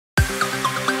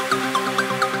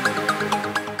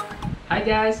Hi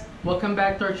guys, welcome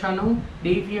back to our channel.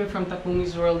 Dave here from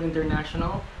Takumi's World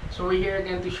International. So we're here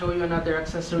again to show you another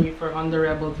accessory for on the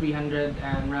Rebel 300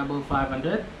 and Rebel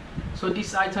 500. So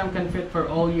this item can fit for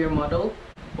all year model.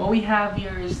 What we have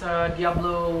here is the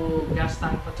Diablo gas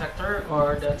tank protector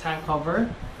or the tank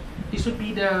cover. This would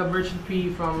be the version 3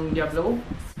 from Diablo.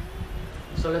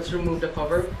 So let's remove the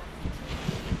cover.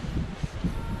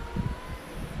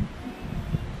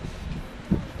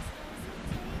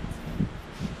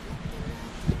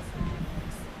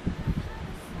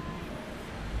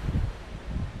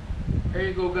 There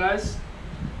you go guys.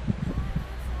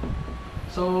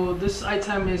 So this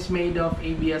item is made of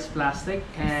ABS plastic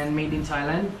and made in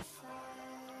Thailand.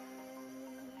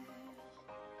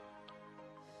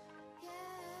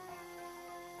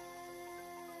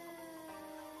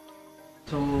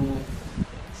 So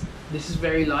this is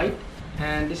very light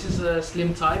and this is a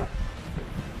slim type.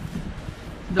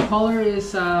 The color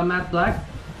is matte black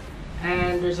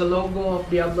and there's a logo of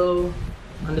Diablo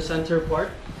on the center part.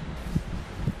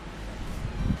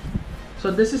 So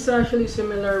this is actually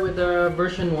similar with the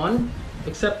version 1,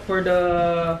 except for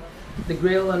the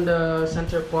grill on the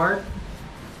center part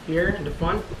here in the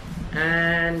front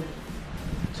and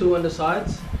 2 on the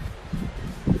sides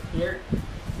here.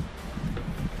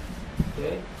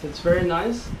 Okay, so it's very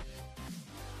nice.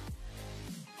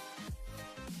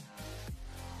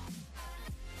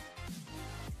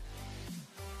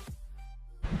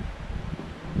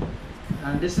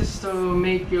 And this is to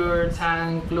make your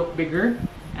tank look bigger.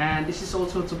 And this is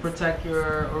also to protect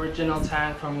your original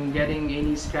tank from getting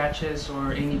any scratches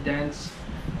or any dents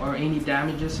or any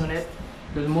damages on it.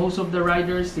 Because most of the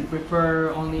riders, they prefer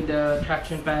only the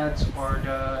traction pads or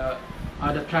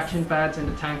the traction pads and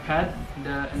the tank pad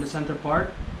in the center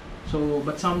part. So,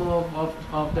 but some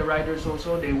of the riders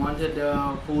also, they wanted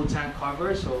the full tank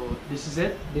cover. So this is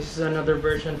it. This is another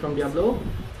version from Diablo.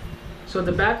 So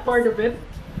the back part of it,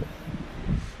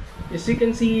 as you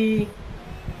can see,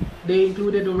 they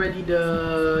included already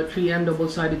the 3M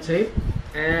double-sided tape,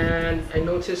 and I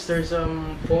noticed there's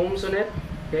some foams on it.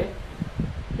 Okay,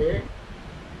 here.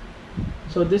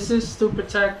 So this is to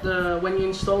protect when you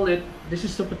install it. This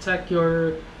is to protect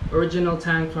your original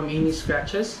tank from any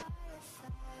scratches.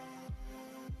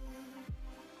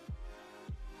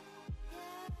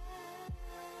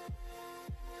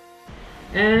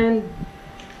 And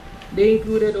they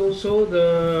included also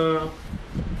the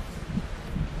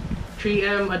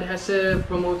 3M adhesive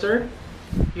promoter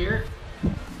here.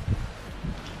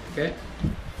 Okay,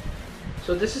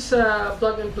 so this is a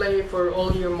plug and play for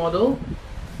all your model.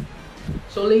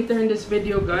 So later in this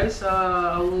video guys,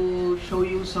 we will show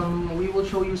you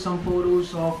some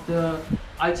photos of the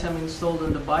item installed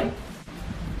on the bike.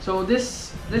 So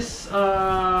this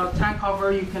tank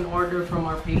cover you can order from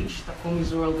our page,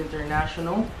 Takumi's World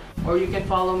International, or you can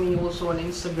follow me also on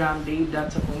Instagram,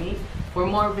 Dave.Takumi. For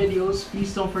more videos,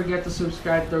 please don't forget to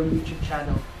subscribe to our YouTube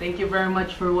channel. Thank you very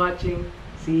much for watching.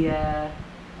 See ya!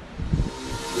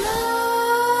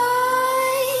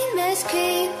 Nightmares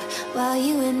creep while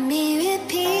you and me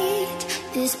repeat.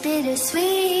 This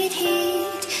bittersweet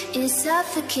heat is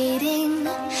suffocating.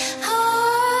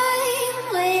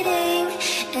 I'm waiting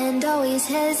and always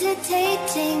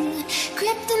hesitating.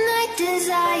 Kryptonite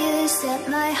desires set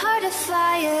my heart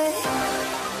afire.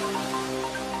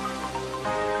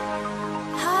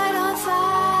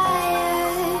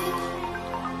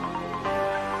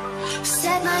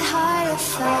 Set my heart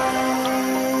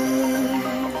afire.